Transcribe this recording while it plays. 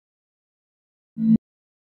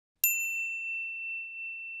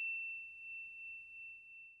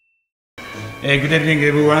Hey, good evening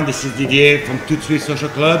everyone, this is Didier from ToutSuite Social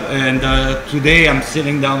Club, and today I'm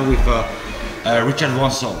sitting down with Richard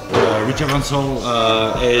VonSaal. Richard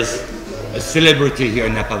VonSaal is a celebrity here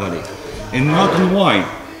in Napa Valley. And not in wine,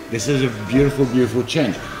 this is a beautiful, beautiful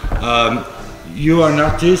change. You are an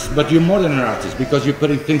artist, but you're more than an artist because you're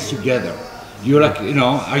putting things together. You're like, you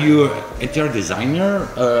know, are you an interior designer?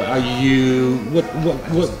 Are you,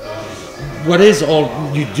 what is all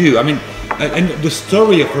you do? I mean, and the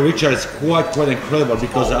story of Richard is quite incredible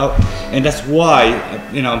because, and that's why,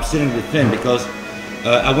 you know, I'm sitting with him because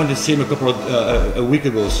I went to see him a week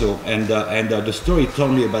ago or so, and the story he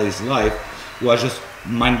told me about his life was just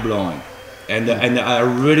mind blowing, and I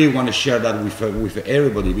really want to share that with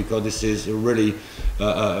everybody because this is really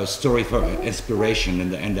a story for inspiration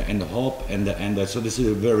and hope, and so this is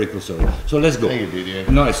a very cool story. So let's go. Thank you, Didier.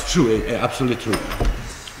 No, it's true, absolutely true.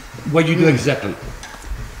 What do you do exactly?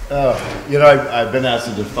 You know, I've been asked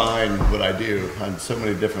to define what I do on so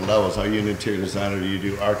many different levels. Are you an interior designer? Do you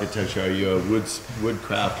do architecture? Are you a wood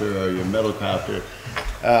crafter? Are you a metal crafter?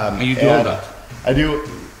 And you do all that. I do.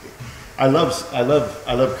 I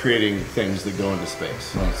love creating things that go into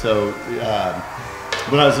space. Right. So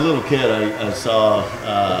when I was a little kid, I saw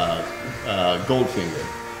Goldfinger.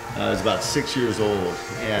 I was about 6 years old,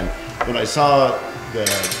 and when I saw the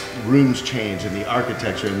rooms change and the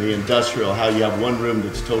architecture and the industrial, how you have one room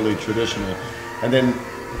that's totally traditional, and then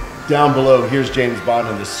down below here's James Bond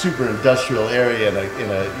in this super industrial area in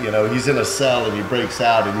a you know, he's in a cell and he breaks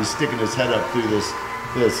out and he's sticking his head up through this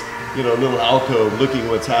you know, little alcove looking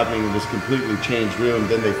what's happening in this completely changed room.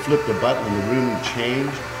 Then they flipped the button and the room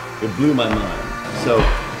changed. It blew my mind. So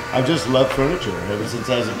I've just loved furniture ever since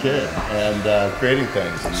I was a kid and creating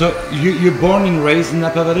things. So you're born and raised in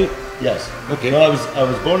Napa Valley? Yes. Okay. No, I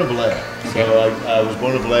was born in Vallejo. So I was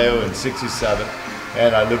born in Vallejo in '67,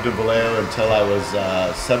 and I lived in Vallejo until I was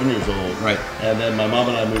 7 years old. Right. And then my mom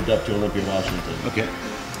and I moved up to Olympia, Washington. Okay.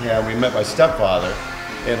 Yeah, we met my stepfather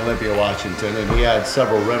in Olympia, Washington, and he had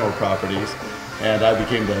several rental properties, and I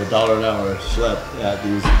became the $1 an hour schlep at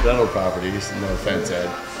these rental properties. No offense, Ed.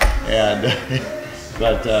 And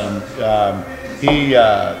but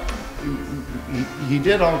he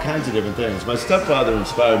did all kinds of different things. My stepfather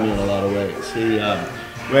inspired me in a lot of ways. He,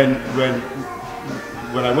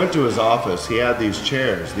 when I went to his office, he had these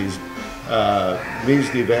chairs, these Mies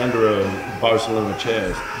de Vandero Barcelona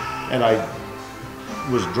chairs, and I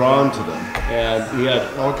was drawn to them. And he had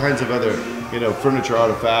all kinds of other, you know, furniture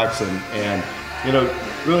artifacts and you know,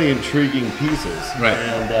 really intriguing pieces. Right.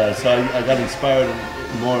 And so I got inspired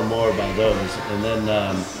more and more by those. And then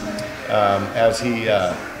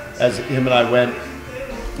as him and I went,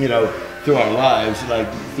 you know, through our lives, like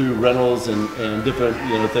through rentals and different,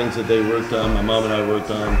 you know, things that they worked on, my mom and I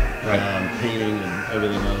worked on, painting and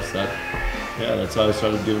everything else. That's how I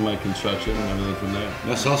started doing my construction and everything from there.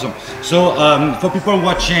 That's awesome. So for people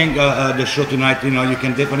watching the show tonight, you know, you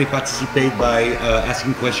can definitely participate by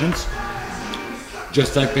asking questions.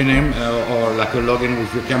 Just type in name or like a login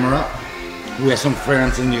with your camera. We have some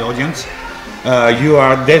friends in the audience. You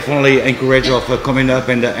are definitely encouraged of coming up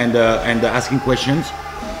and asking questions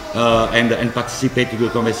and participate to the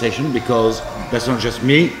conversation because that's not just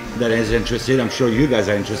me that is interested. I'm sure you guys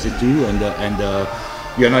are interested too, and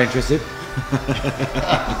you're not interested.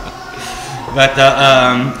 But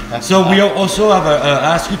so we also have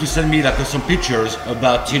asked you to send me like some pictures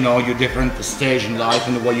about, you know, your different stage in life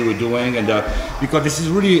and what you were doing, and because this is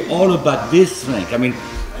really all about this thing. I mean,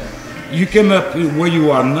 you came up where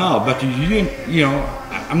you are now, but you didn't, you know,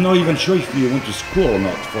 I'm not even sure if you went to school or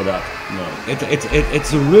not for that. No.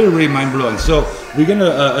 It's really mind blowing. So we're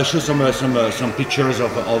gonna show some pictures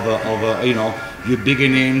of you know, your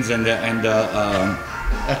beginnings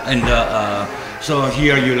so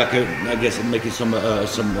here you're like I guess making some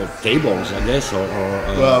tables, I guess, or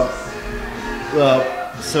well,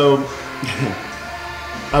 so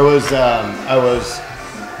I was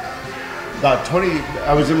about 20.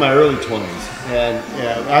 I was in my early 20s, and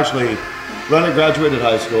actually, when I graduated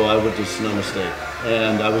high school, I went to Sonoma State,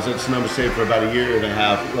 and I was at Sonoma State for about a year and a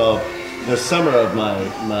half. Well, the summer of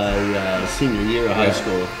my senior year of high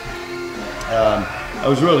school, I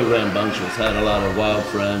was really rambunctious. I had a lot of wild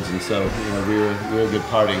friends, and so, you know, we were a good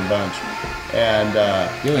partying bunch. And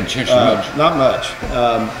you didn't change much. Not much.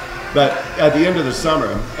 But at the end of the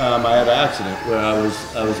summer, I had an accident where I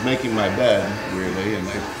was making my bed, weirdly, and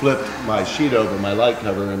I flipped my sheet over my light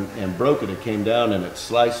cover and broke it. It came down and it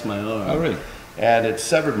sliced my arm. Oh, really? And it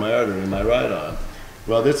severed my artery in my right arm.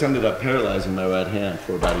 Well, this ended up paralyzing my right hand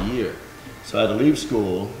for about a year. So I had to leave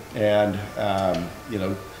school and, you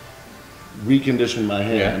know, recondition my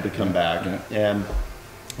hand to come back. And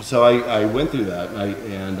so I went through that,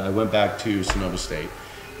 and I went back to Sonoma State,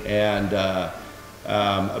 and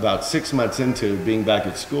about 6 months into being back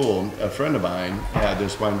at school, a friend of mine had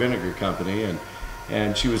this wine vinegar company,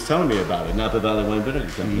 and she was telling me about it, Napa Valley Wine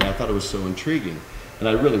Vinegar Company. I thought it was so intriguing, and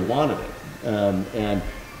I really wanted it.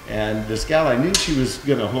 And this gal, I knew she was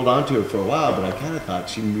going to hold on to it for a while, but I kind of thought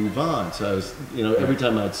she'd move on. So I was, every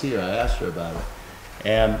time I'd see her, I asked her about it.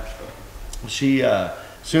 And she,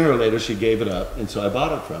 sooner or later, she gave it up, and so I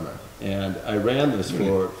bought it from her. And I ran this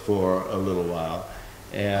for a little while.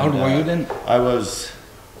 And, how old were you then? I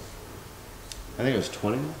think I was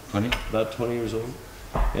 20. 20? About 20 years old.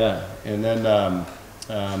 Yeah. And then I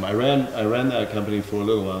ran that company for a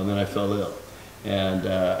little while, and then I fell ill. And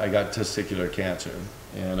I got testicular cancer.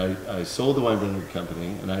 And I sold the wine vinegar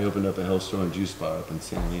company, and I opened up a health store and juice bar up in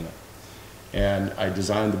Santa Helena. And I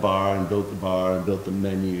designed the bar and built the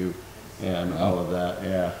menu and all of that.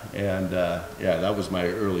 Yeah. And that was my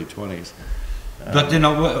early 20s. But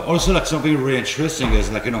also like something really interesting is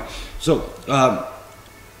like so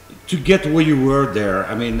to get where you were there.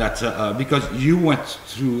 I mean that because you went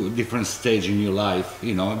through different stage in your life,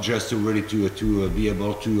 just to really to be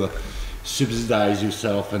able to subsidize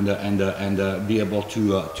yourself and be able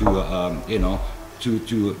to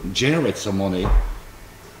generate some money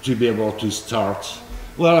to be able to start.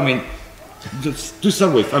 Well, I mean, to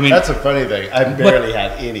start with, I mean that's a funny thing. I barely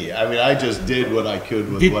had any. I mean, I just did what I could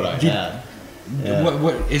with what I had. Yeah.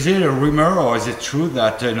 What, is it a rumor or is it true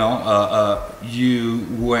that you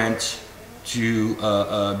went to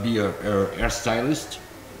be a hairstylist?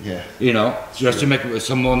 Yeah. Just to make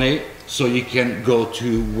some money so you can go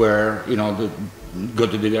to where go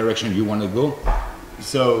to the direction you want to go.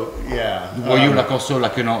 So yeah. Were you like also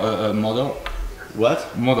like a model?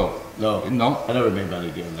 What? Model? No. No. I never made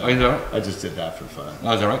money doing that. Either. I just did that for fun.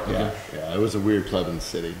 Oh, is that right? Yeah. Okay. Yeah. It was a weird club in the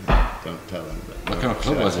city. Don't tell anybody. What kind of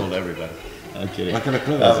club was it? I told everybody. I'm kidding. What kind of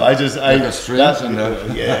club was it? I just like a strings and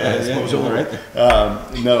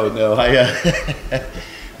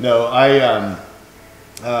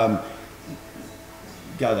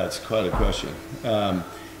God, that's quite a question.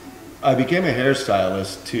 I became a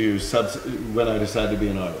hairstylist when I decided to be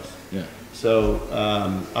an artist. Yeah. So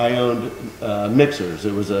I owned mixers.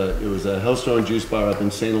 It was a health store and juice bar up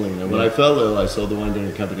in St. Helena. When I fell ill, I sold the wine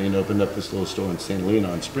vinegar company and opened up this little store in St.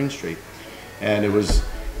 Helena on Spring Street, and it was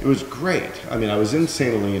great. I mean, I was in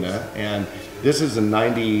St. Helena, and this is in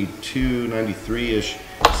 92, 93-ish,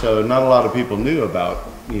 so not a lot of people knew about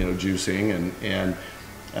juicing, and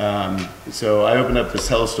so I opened up this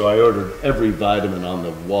health store. I ordered every vitamin on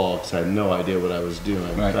the wall because I had no idea what I was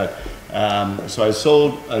doing. Right. But so I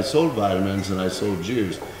sold vitamins and I sold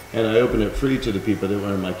juice, and I opened it free to the people that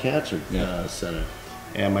were in my cancer center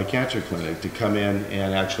and my cancer clinic to come in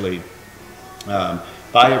and actually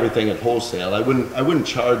buy everything at wholesale. I wouldn't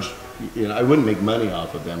charge. I wouldn't make money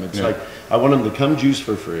off of them. It's like I want them to come juice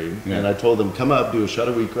for free, and I told them, come up, do a shot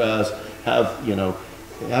of wheatgrass,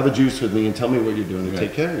 have a juice with me, and tell me what you're doing to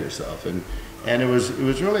take care of yourself. And it was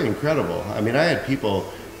really incredible. I mean, I had people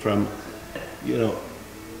from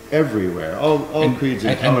everywhere, all creeds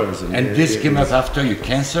and colors. And this came up after your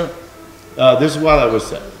cancer? This is while I was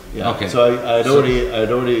sick. Yeah. Okay. So I'd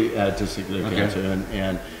already had testicular cancer,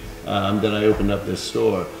 and then I opened up this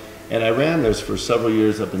store. And I ran this for several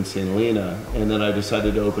years up in St. Helena, and then I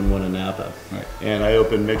decided to open one in Napa. Right. And I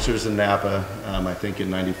opened mixers in Napa, I think in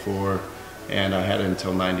 '94, and I had it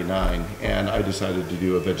until '99. And I decided to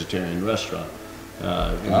do a vegetarian restaurant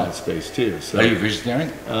in that space too. So, are you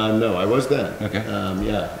vegetarian? No, I was then. Okay.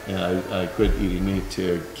 I quit eating meat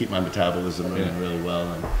to keep my metabolism running really well,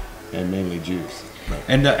 and mainly juice. Right.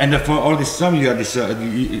 And for all this time you had this,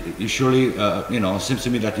 you surely seems to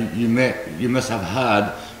me that you must have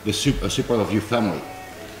had the support of your family.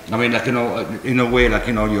 I mean, like in a way, like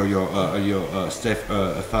your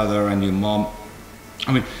stepfather and your mom.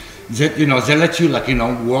 I mean, they let you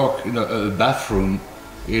work in a bathroom,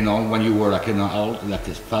 when you were like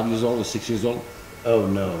 5 years old or 6 years old. Oh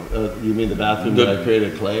no! You mean the bathroom that I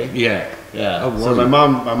created clay? Yeah. Yeah. Oh, so my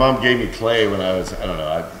mom gave me clay when I was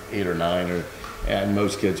 8 or 9 and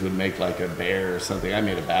most kids would make like a bear or something. I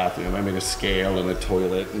made a bathroom. I made a scale and a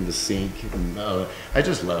toilet and the sink. And I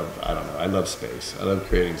just love, I love space. I love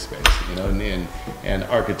creating space, and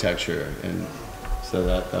architecture. And so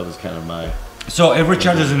that was kind of my... So every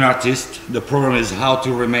child is an artist. The problem is how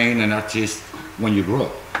to remain an artist when you grow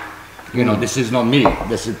up. This is not me.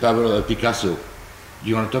 This is Pablo Picasso.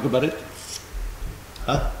 You want to talk about it?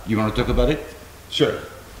 Huh? You want to talk about it? Sure.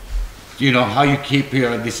 How you keep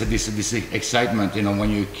this excitement, when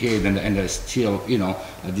you're a kid and still,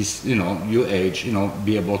 at this, your age,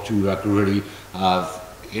 be able to really have,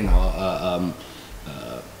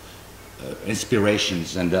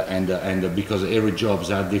 inspirations and because every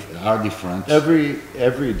jobs are different.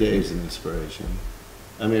 Every day is an inspiration.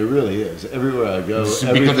 I mean, it really is. Everywhere I go,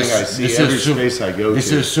 everything I see, every space I go to.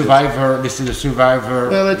 This is a survivor. This is a survivor.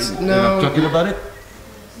 Well, it's no. Talking about it.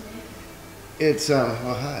 It's well,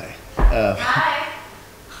 hi. Hi.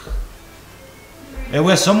 Hey,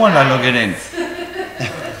 where's someone like logging in?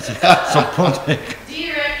 Some project. Do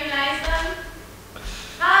you recognize them?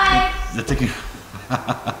 Hi. They're taking.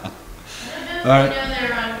 All right. Know they're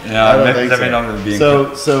wrong. Yeah, I don't think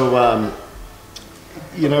so. So,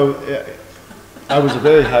 you know, I was a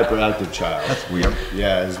very hyperactive child. That's weird.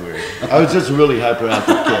 Yeah, it's weird. I was just a really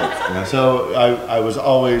hyperactive kid. So I was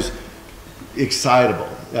always excitable.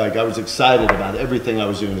 Like I was excited about everything I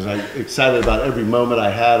was doing. I was excited about every moment I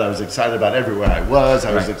had. I was excited about everywhere I was.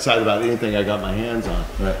 I was excited about anything I got my hands on.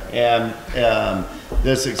 Right. And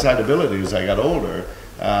this excitability, as I got older,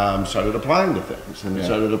 started applying to things, and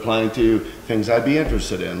started applying to things I'd be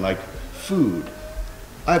interested in, like food.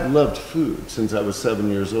 I've loved food since I was 7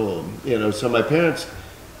 years old. You know, so my parents,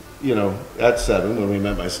 you know, at 7 when we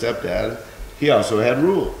met my stepdad, he also had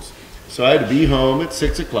rules. So I had to be home at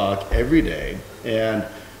 6 o'clock every day, and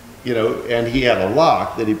you know, and he had a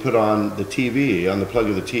lock that he put on the TV, on the plug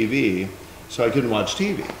of the TV, so I couldn't watch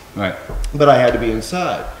TV. Right. But I had to be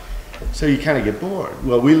inside. So you kind of get bored.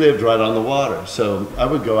 Well, we lived right on the water, so I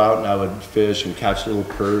would go out and I would fish and catch little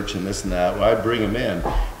perch and this and that. Well, I'd bring them in,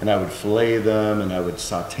 and I would fillet them, and I would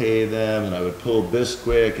saute them, and I would pull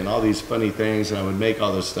Bisquick and all these funny things, and I would make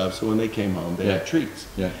all this stuff. So when they came home, they had treats.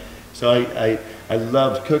 Yeah. So I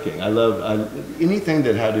loved cooking. I loved anything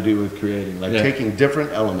that had to do with creating, like taking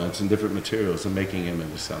different elements and different materials and making them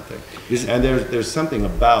into something. And there's something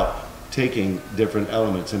about taking different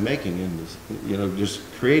elements and making into, you know, just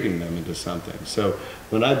creating them into something. So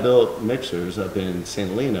when I built mixers up in St.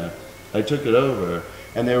 Helena, I took it over,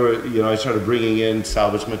 and they were, you know, I started bringing in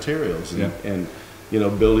salvage materials and you know,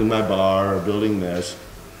 building my bar or building this.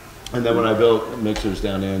 And then when I built mixers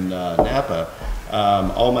down in Napa,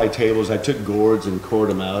 all my tables, I took gourds and cored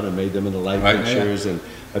them out and made them into light fixtures, and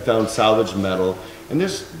I found salvaged metal. And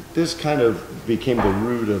this kind of became the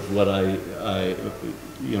root of what I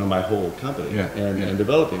you know, my whole company and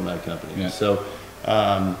developing my company. Yeah. So,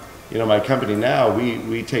 you know, my company now,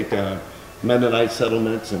 we take down Mennonite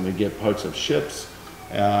settlements, and we get parts of ships,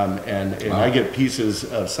 and I get pieces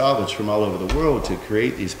of salvage from all over the world to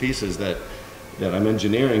create these pieces that I'm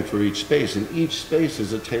engineering for each space, and each space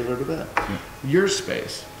is a tailored event. Your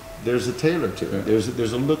space, there's a tailor to it.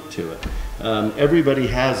 There's a look to it. Everybody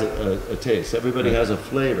has a taste. Everybody has a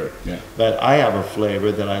flavor. But I have a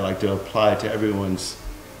flavor that I like to apply to everyone's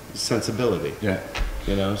sensibility.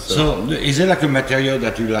 You know. So is there like a material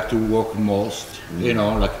that you like to work most? You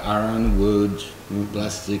know, like iron, wood,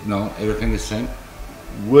 plastic. No, everything the same.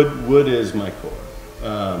 Wood is my core.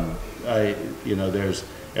 You know,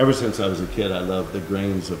 ever since I was a kid, I loved the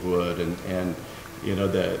grains of wood, and you know,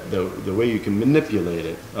 the way you can manipulate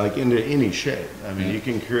it, like into any shape. I mean, you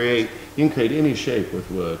can create any shape with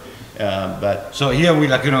wood. But so here we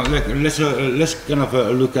like, you know, let's kind of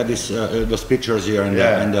look at this those pictures here,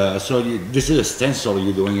 and so this is a stencil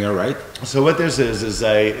you're doing here, right? So what this is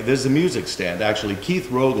a music stand. Actually, Keith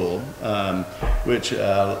Rogel, which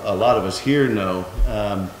a lot of us here know.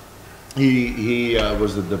 He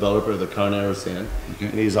was the developer of the Carnero stand,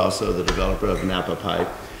 and he's also the developer of Napa Pipe.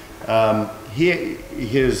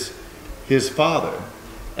 His father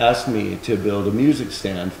asked me to build a music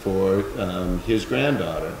stand for his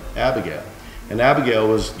granddaughter, Abigail. And Abigail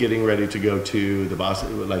was getting ready to go to the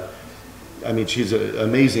Boston, like, I mean, she's an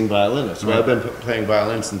amazing violinist. Well, I've been playing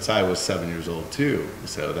violin since I was 7 years old too.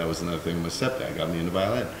 So that was another thing. My stepdad got me into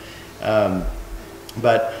violin.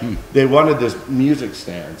 But they wanted this music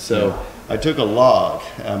stand. So I took a log.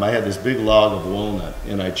 I had this big log of walnut,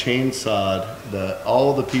 and I chainsawed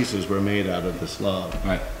all the pieces were made out of this log.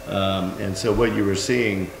 Right. And so what you were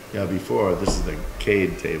seeing before, this is the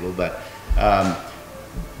Cade table, but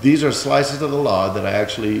these are slices of the log that I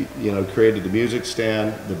actually, you know, created the music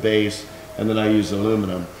stand, the base, and then I used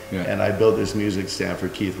aluminum, and I built this music stand for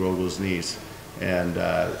Keith Rogel's niece. And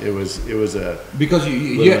it was a because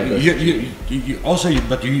you also,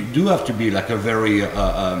 but you do have to be like a very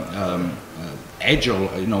agile,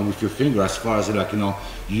 you know, with your finger, as far as like, you know,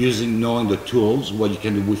 knowing the tools, what you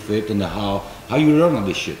can do with it, and how you learn on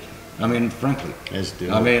this shit. I mean, frankly, just do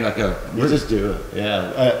it. I mean, like you just do it.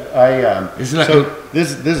 Yeah, it's like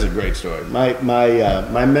this is a great story.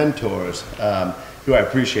 My mentors, who I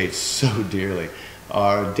appreciate so dearly,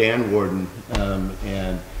 are Dan Warden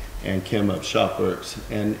and and Kim of Shopworks.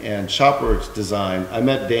 And Shopworks Design, I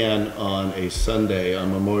met Dan on a Sunday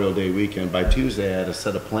on Memorial Day weekend. By Tuesday, I had a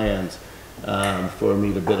set of plans for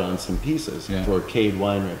me to bid on some pieces for Cade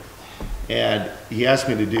Winery. And he asked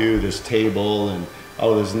me to do this table and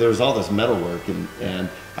all this, and there was all this metalwork, and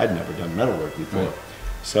I'd never done metalwork before. Right.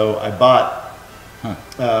 So I bought,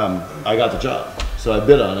 I got the job. So I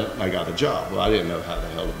bid on it, and I got the job. Well, I didn't know how the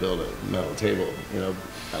hell to build a metal table,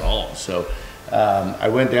 at all. So I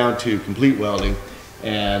went down to Complete Welding,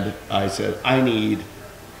 and I said, I need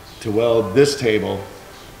to weld this table.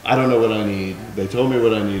 I don't know what I need. They told me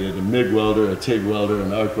what I needed, a MIG welder, a TIG welder,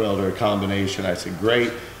 an arc welder, a combination. I said,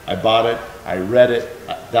 great. I bought it, I read it.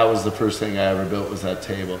 That was the first thing I ever built, was that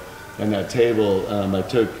table. And that table, I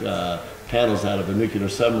took panels out of a nuclear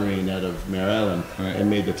submarine out of Mare Island and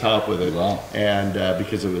made the top with it. Wow. And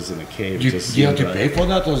because it was in a cave. Do you have to pay for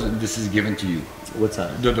that, or this is given to you? What's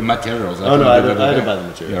that? The materials. Oh no, I had to buy the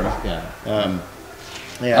materials. Yeah.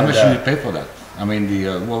 How much did you pay for that? I mean,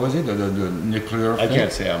 what was it? The nuclear thing? I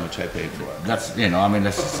can't say how much I paid for it. That's,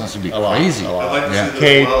 that sounds to be crazy. A lot. Yeah.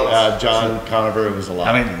 Kate, John Conover, it was a lot.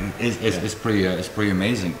 I mean, it's pretty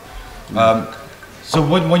amazing. So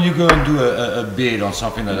when you go and do a bid on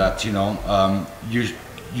something like that,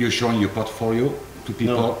 you're showing your portfolio to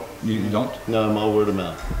people? No. You don't? No, I'm all word of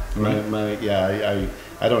mouth. Right.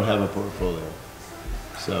 I don't have a portfolio.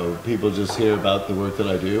 So people just hear about the work that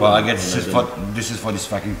I do. Well, I guess this is for this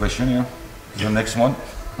fucking question here. The next one.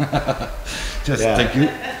 Thank you.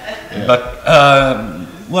 Yeah.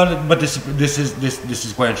 But this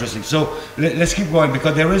is quite interesting. So let's keep going,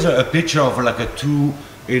 because there is a picture of like a two,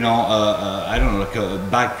 I don't know, like a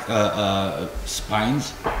back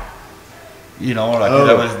spines.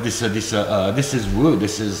 That was this is wood.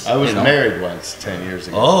 This is. I was married once 10 years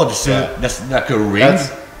ago. Oh, that's like a ring.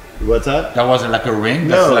 What's that? That wasn't like a ring.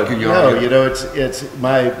 No, that's like it's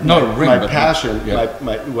my passion.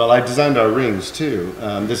 Well, I designed our rings too.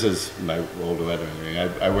 This is my old wedding ring.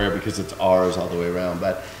 I wear it because it's ours all the way around.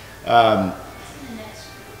 But I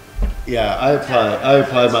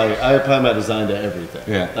apply my design to everything.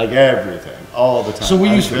 Yeah, like everything, all the time. So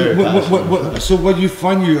what do you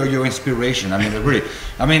find your inspiration? I mean, really.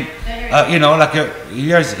 I mean,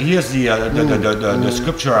 here's the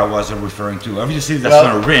sculpture I was referring to. Obviously, that's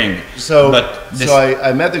not a ring.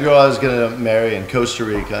 I met the girl I was going to marry in Costa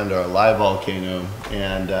Rica under a live volcano,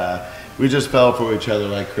 and we just fell for each other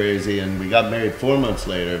like crazy, and we got married 4 months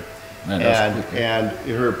later. And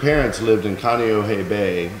her parents lived in Kaneohe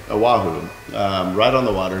Bay, Oahu, right on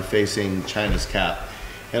the water, facing China's Cap,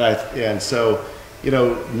 and so.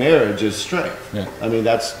 Marriage is strength. Yeah. I mean,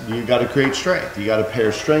 you got to create strength. You got to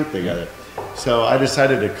pair strength together. So I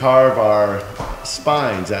decided to carve our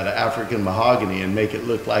spines out of African mahogany and make it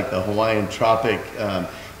look like the Hawaiian tropic. The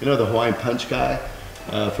Hawaiian Punch guy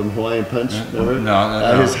from Hawaiian Punch. Remember?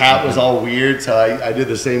 No. His hat was all weird, so I did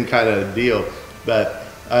the same kind of deal. But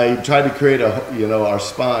I tried to create our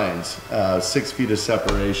spines, 6 feet of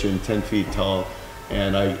separation, 10 feet tall,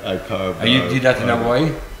 and I carved. And you did that in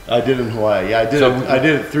Hawaii? I did in Hawaii. Yeah, I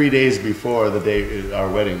did it 3 days before the day our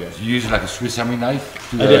wedding day. You used like a Swiss Army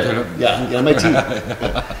knife? I did. Yeah, my teeth.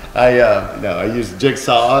 I used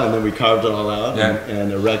jigsaw, and then we carved it all out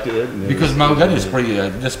and erected it. Because mahogany is pretty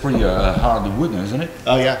hard wood, isn't it?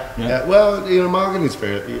 Oh yeah. Well, mahogany is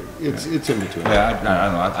fair. It's in between. Yeah, I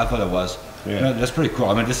don't know. I thought it was. Yeah. That's pretty cool.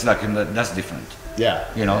 I mean, this is that's different. Yeah.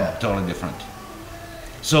 Totally different.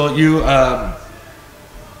 So you.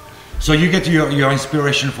 So you get your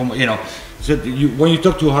inspiration from So when you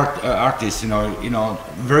talk to artists,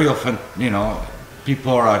 very often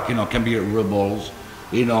people are can be rebels.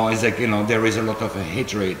 It's like there is a lot of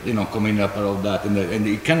hatred coming up out of that, and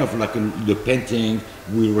it kind of like the painting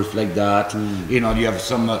will reflect that. You have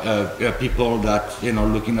some people that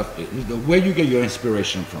looking up. Where you get your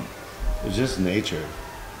inspiration from? It's just nature.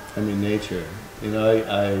 I mean, nature.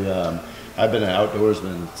 I've been an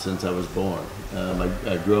outdoorsman since I was born.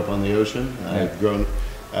 I grew up on the ocean.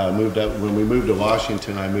 Moved up when we moved to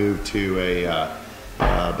Washington. I moved to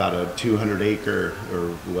about a 200-acre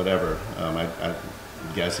or whatever. I'm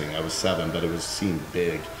guessing I was 7, but it seemed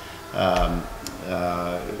big.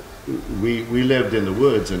 We lived in the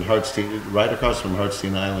woods in Hartstein, right across from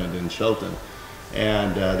Hartstein Island in Shelton,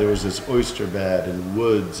 and there was this oyster bed and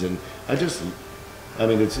woods, and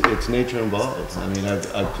it's nature involved. I mean,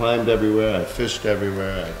 I've climbed everywhere, I've fished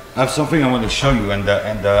everywhere. I have something I want to show you, and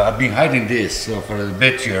I've been hiding this for a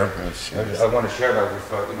bit here. I want to share that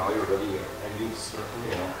with everybody.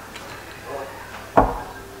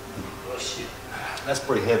 Oh shit, that's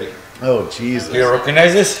pretty heavy. Oh Jesus! Do you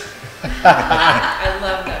recognize this? I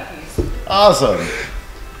love that piece. Awesome.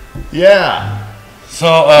 Yeah.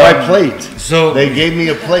 So My plate. So They gave me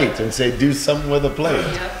a plate and say, do something with a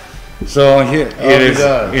plate. So here it is.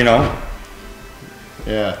 God. You know.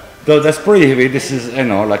 Yeah. So that's pretty heavy. This is, you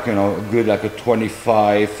know, like, you know, good, like a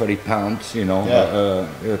 25, 30 pounds, you know,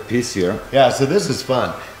 piece here. Yeah, so this is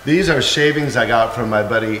fun. These are shavings I got from my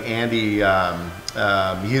buddy Andy.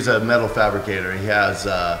 He's a metal fabricator. He has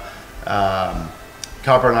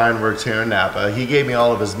Copper and Iron Works here in Napa. He gave me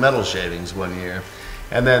all of his metal shavings one year.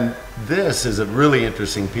 And then this is a really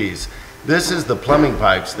interesting piece. This is the plumbing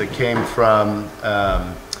pipes that came from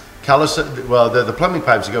the plumbing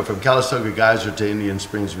pipes go from Calistoga Geyser to Indian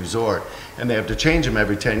Springs Resort, and they have to change them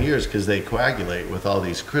every 10 years because they coagulate with all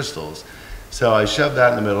these crystals. So I shoved that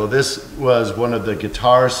in the middle. This was one of the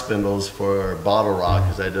guitar spindles for Bottle Rock,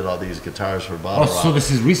 because I did all these guitars for Bottle Rock. So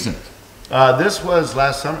this is recent. This was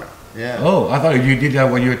last summer. Yeah. Oh, I thought you did that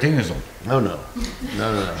when you were 10 years old. Oh no.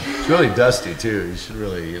 It's really dusty too. You should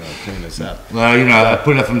really, clean this up. Well, I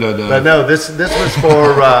put it from the. But no, this was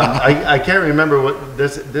for. I can't remember what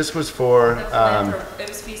this was for. It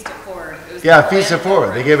was Feast at Four. It was Yeah, Feast at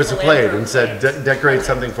Four. They gave us a plate and said decorate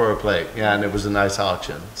something for a plate. Yeah, and it was a nice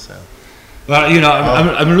auction. So. Well,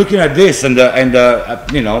 I'm looking at this and I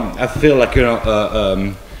feel like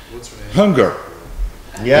hunger.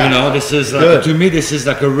 Yeah. This is to me this is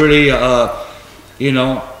like a really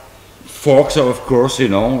forks, of course,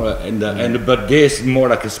 but this more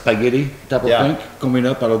like a spaghetti type of thing coming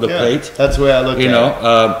up out of the plate. That's the way I look at it.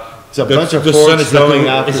 It's a bunch of the forks sun is going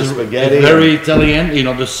like after it's spaghetti. Very Italian,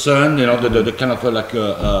 the sun, the kind of like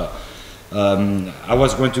I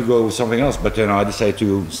was going to go with something else, but I decided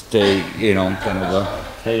to stay, kind of.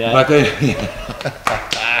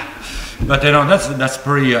 But that's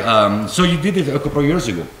pretty. So you did it a couple of years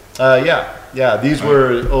ago. Yeah. These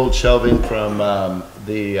were old shelving from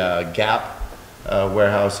the Gap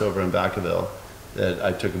warehouse over in Vacaville. That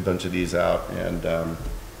I took a bunch of these out, and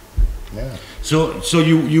yeah. So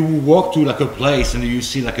you walk to like a place and you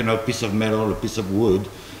see like a piece of metal or a piece of wood,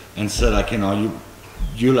 and so like you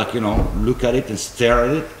like look at it and stare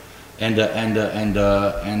at it. And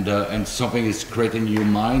something is creating in your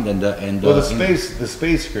mind well, the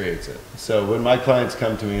space creates it. So when my clients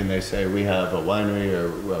come to me and they say we have a winery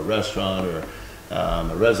or a restaurant or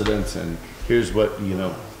a residence, and here's what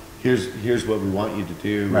here's what we want you to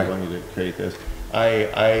do. Right. We want you to create this.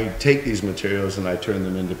 I take these materials and I turn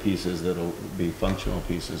them into pieces that'll be functional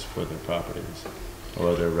pieces for their properties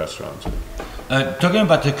or their restaurants. Talking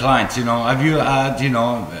about the clients, have you had,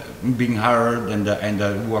 being hired and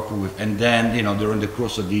working with, and then, during the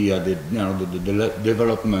course of the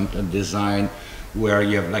development and design, where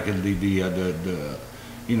you have like the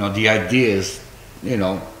ideas,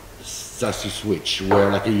 starts to switch, where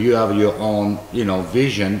like you have your own,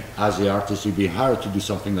 vision as the artist, you've been hired to do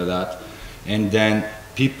something like that, and then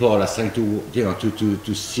people are starting to,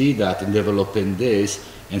 to see that and develop in this,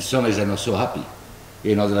 and suddenly they're not so happy.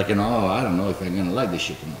 They're like, oh, I don't know if I'm gonna like this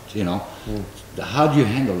shit or not. How do you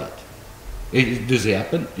handle that? Does it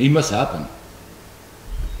happen? It must happen.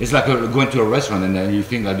 It's like going to a restaurant and then you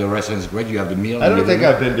think like the restaurant is great. You have the meal. I don't think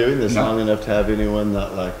I've been doing this long enough to have anyone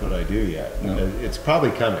not like what I do yet. No. It's probably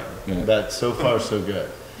coming, but so far so good.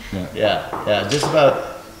 Yeah. Just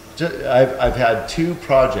about. I've had 2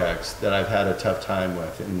 projects that I've had a tough time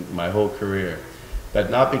with in my whole career, but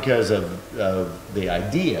not because of the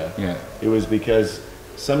idea. It was because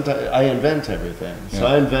sometimes I invent everything. So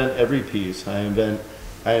I invent every piece. I invent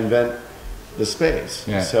the space.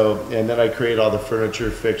 So, and then I create all the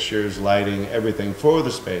furniture, fixtures, lighting, everything for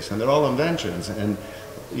the space, and they're all inventions, and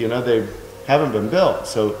they haven't been built.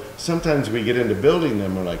 So sometimes we get into building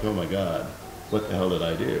them, we're like, oh my God, what the hell did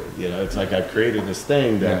I do? It's like I've created this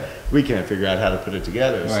thing that we can't figure out how to put it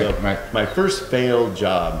together. My first failed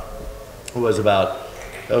job was about,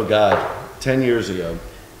 10 years ago,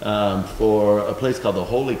 for a place called the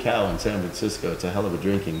Holy Cow in San Francisco. It's a hell of a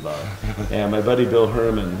drinking bar. And my buddy Bill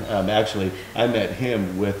Herman, actually, I met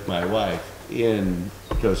him with my wife in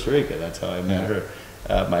Costa Rica. That's how I met her,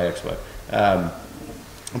 my ex-wife.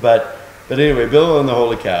 But anyway, Bill owned the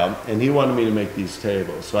Holy Cow, and he wanted me to make these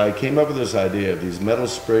tables. So I came up with this idea of these metal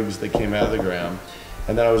sprigs that came out of the ground,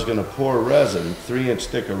 and then I was going to pour resin, 3-inch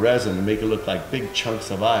thick of resin, and make it look like big chunks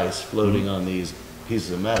of ice floating on these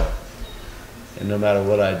pieces of metal. And no matter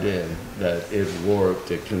what I did, that it warped,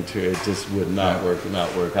 it just would not work. I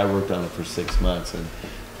worked on it for 6 months, and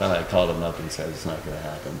finally I called him up and said, it's not going to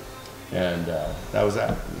happen. And that was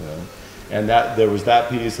that. And there was that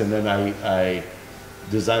piece, and then I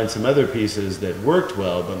designed some other pieces that worked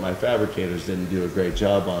well, but my fabricators didn't do a great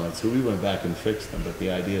job on it, so we went back and fixed them, but the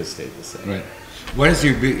idea stayed the same. Right. What is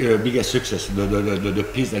your biggest success, the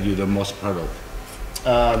piece that you're the most proud of?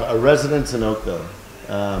 A residence in Oakville.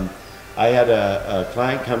 I had a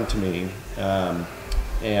client come to me, and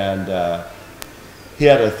he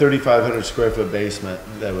had a 3,500 square foot basement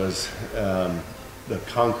that was the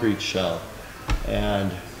concrete shell,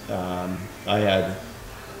 and I had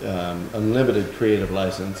unlimited creative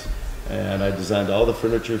license, and I designed all the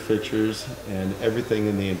furniture, fixtures, and everything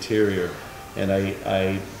in the interior, and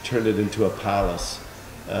I turned it into a palace.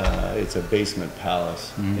 It's a basement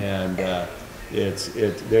palace, and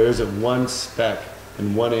there isn't one speck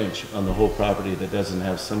in 1 inch on the whole property that doesn't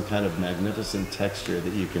have some kind of magnificent texture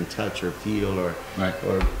that you can touch or feel or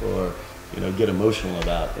get emotional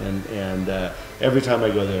about. And every time I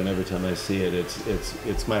go there and every time I see it,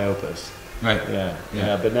 it's my opus. Right.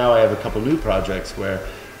 Yeah. But now I have a couple new projects where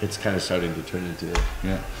it's kind of starting to turn into.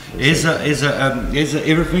 Yeah. Is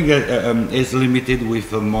everything is limited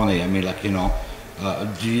with money? I mean, like and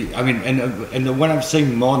when I'm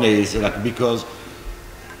saying money is like because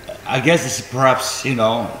I guess it's perhaps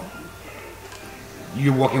you're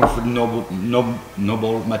working with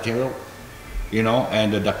noble material,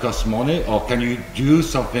 and that costs money, or can you do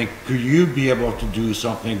something? Could you be able to do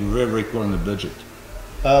something very, very cool on the budget?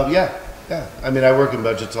 Yeah. I mean, I work in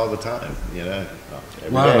budgets all the time. Every day.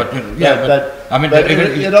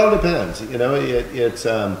 It all depends. It's.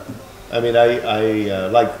 I mean, I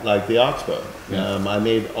like the Oxbow. I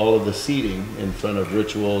made all of the seating in front of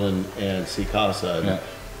Ritual and Sikasa,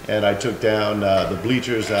 and I took down the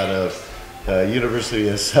bleachers out of University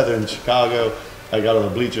of Southern Chicago. I got all the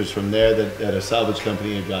bleachers from there that a salvage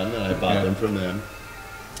company had gotten, and I bought them from them.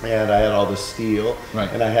 And I had all the steel,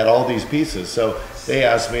 and I had all these pieces. So they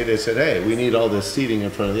asked me, they said, hey, we need all this seating in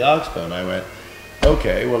front of the Oxbow. And I went,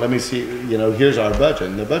 okay, well, let me see, here's our budget.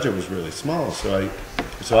 And the budget was really small. So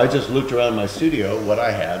I just looked around my studio, what I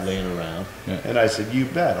had laying around, and I said, you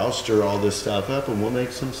bet, I'll stir all this stuff up and we'll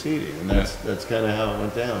make some seating. And that's kind of how it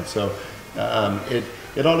went down. So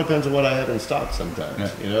it all depends on what I have in stock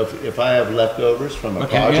sometimes. If I have leftovers from a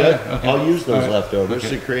project, I'll use those leftovers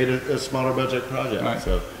to create a smaller budget project.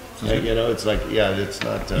 So, it's like, it's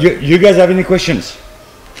not... You guys have any questions?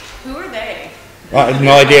 Who are they?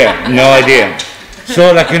 No idea.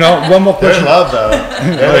 So, one more question. They're love, though.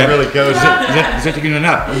 They're really cozy. They're taking a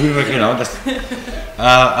nap.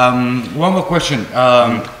 One more question,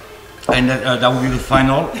 and that will be the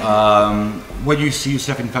final. Where do you see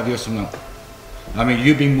yourself in 5 years from now? I mean,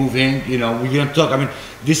 you've been moving, we didn't talk. I mean,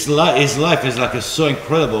 his life is so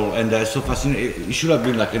incredible and so fascinating. It should have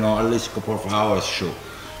been at least a couple of hours show,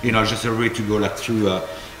 just a way to go through.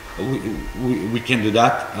 We can do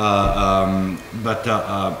that, but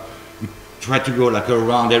we try to go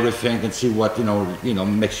around everything and see what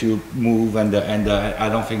makes you move and I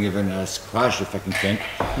don't think even scratch the fucking thing.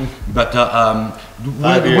 But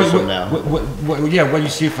 5 years from now. What you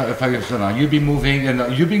see 5 years from now? You've been moving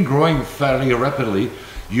and you've been growing fairly rapidly.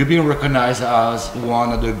 You've been recognized as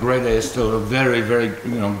one of the greatest, very, very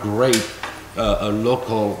great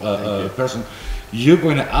local person. You're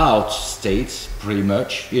going out states pretty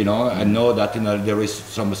much, I know that there is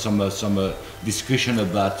some discussion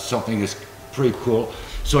about something is pretty cool.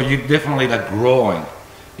 So you're definitely growing,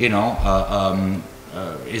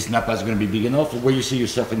 is Napa going to be big enough? Where you see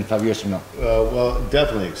yourself in 5 years from now? Well,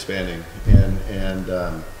 definitely expanding, and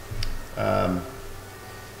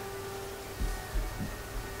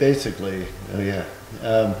basically,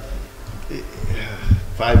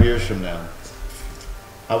 5 years from now,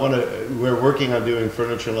 we're working on doing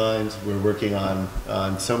furniture lines. We're working on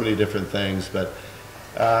so many different things, but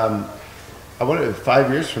 5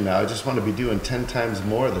 years from now, I just want to be doing 10 times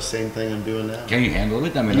more of the same thing I'm doing now. Can you handle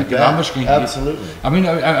it? I mean, how much can you? Absolutely. I mean,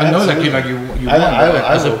 I know that you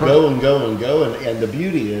I will go and go and go, and the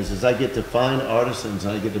beauty is I get to find artisans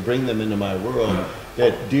and I get to bring them into my world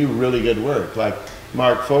that do really good work, like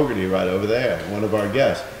Mark Fogarty right over there, one of our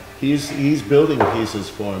guests. He's building pieces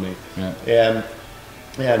for me, and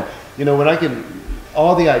when I can,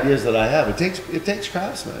 all the ideas that I have, it takes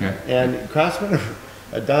craftsmen, and craftsmen are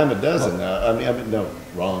a dime a dozen now. I mean, no,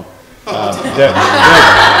 wrong. Wrong. What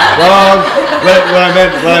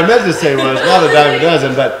I meant to say was not a dime a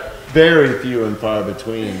dozen, but very few and far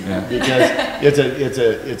between, because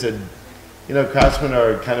it's a craftsmen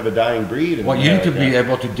are kind of a dying breed. Well, you need to be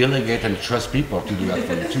able to delegate and trust people to do that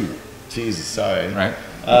for you too. Jesus, sorry. Right.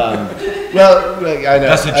 Well, I know.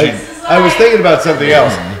 That's a change. I was thinking about something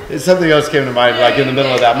else. Something else came to mind, in the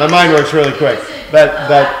middle of that. My mind works really quick, but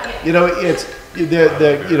it's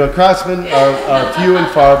the craftsmen are few and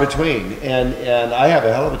far between, and I have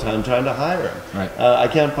a hell of a time trying to hire them. Right. I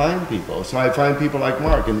can't find people, so I find people like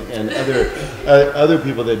Mark and other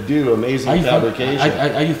people that do amazing fabrication.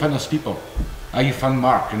 Are you find those people? Are you find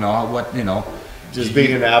Mark? just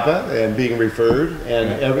being in Napa and being referred,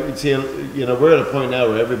 and see, you know, we're at a point now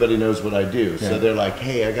where everybody knows what I do. So they're like,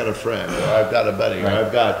 "Hey, I got a friend, or I've got a buddy, or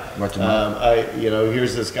I've got, you know,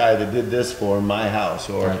 here's this guy that did this for my house,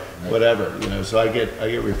 or whatever." You know, so I get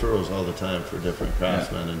referrals all the time for different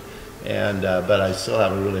craftsmen, but I still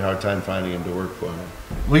have a really hard time finding them to work for me.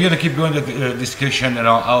 We're gonna keep going the discussion, you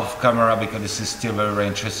know, off camera, because this is still very, very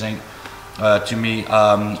interesting. To me,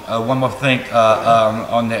 one more thing,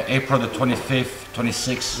 on the April the 25th,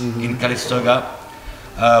 26th in Calistoga,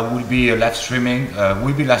 will be live streaming.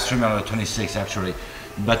 We'll be live streaming on the 26th actually,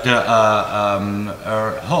 but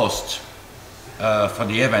our host for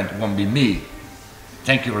the event won't be me.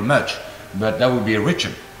 Thank you very much, but that will be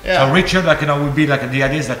Richard. Yeah. So Richard, like, you know, will be like, the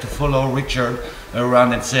idea is that to follow Richard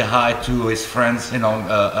around and say hi to his friends, you know,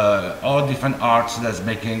 all different arts that's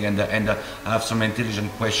making, and have some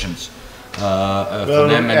intelligent questions. For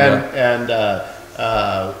them,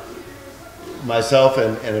 myself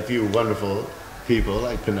and a few wonderful people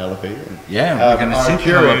like Penelope. And, we're going to see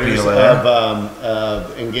curators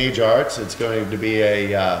of Engage Arts. It's going to be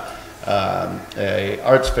a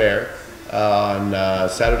arts fair on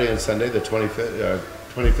Saturday and Sunday, the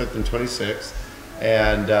 25th and 26th.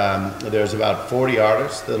 And there's about 40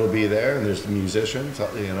 artists that'll be there, and there's musicians,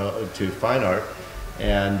 you know, to fine art.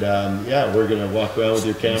 And we're going to walk around with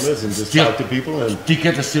your cameras and just talk to people. And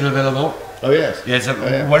tickets are still available. Oh yes. Yes.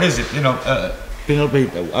 What is it? You know, Penelope,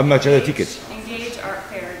 how much are the tickets?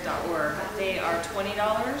 EngageArtFair.org. They are $20.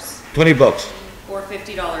 $20. Or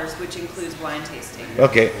 $50, which includes wine tasting.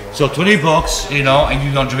 Okay, so $20, you know, and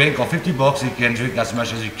you don't drink, or $50, you can drink as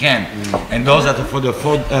much as you can. And those are for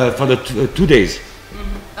the 2 days.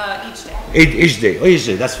 Each day. Each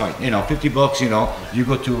day, that's fine. You know, $50, you know, you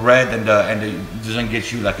go to Red, and it doesn't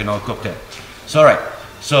get you like, you know, a cocktail. So all right,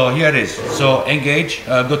 so here it is. So Engage,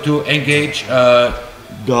 go to Engage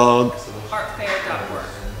dog Artfair.org.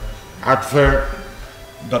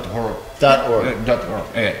 Artfair.org.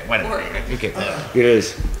 Okay, here it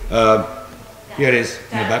is. Here it is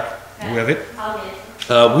in the back. We have it.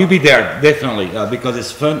 We'll be there definitely, because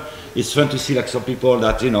it's fun. It's fun to see like some people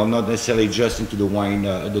that, you know, not necessarily just into the wine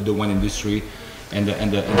industry and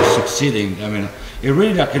succeeding. I mean, it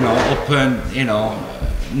really, like, you know, open, you know,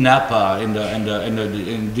 Napa in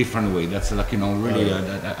a different way. That's like, you know, really,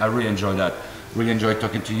 I really enjoy that. Really enjoy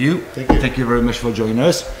talking to you. Thank you. Thank you very much for joining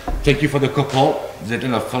us. Thank you for the couple that, you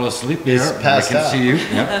know, fall asleep here. I can see you.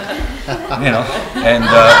 Yeah. You know,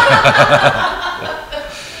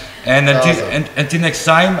 and until next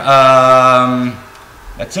time.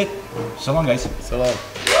 That's it. So long, guys. So long.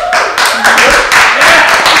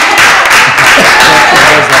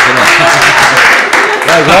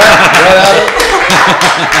 Guys,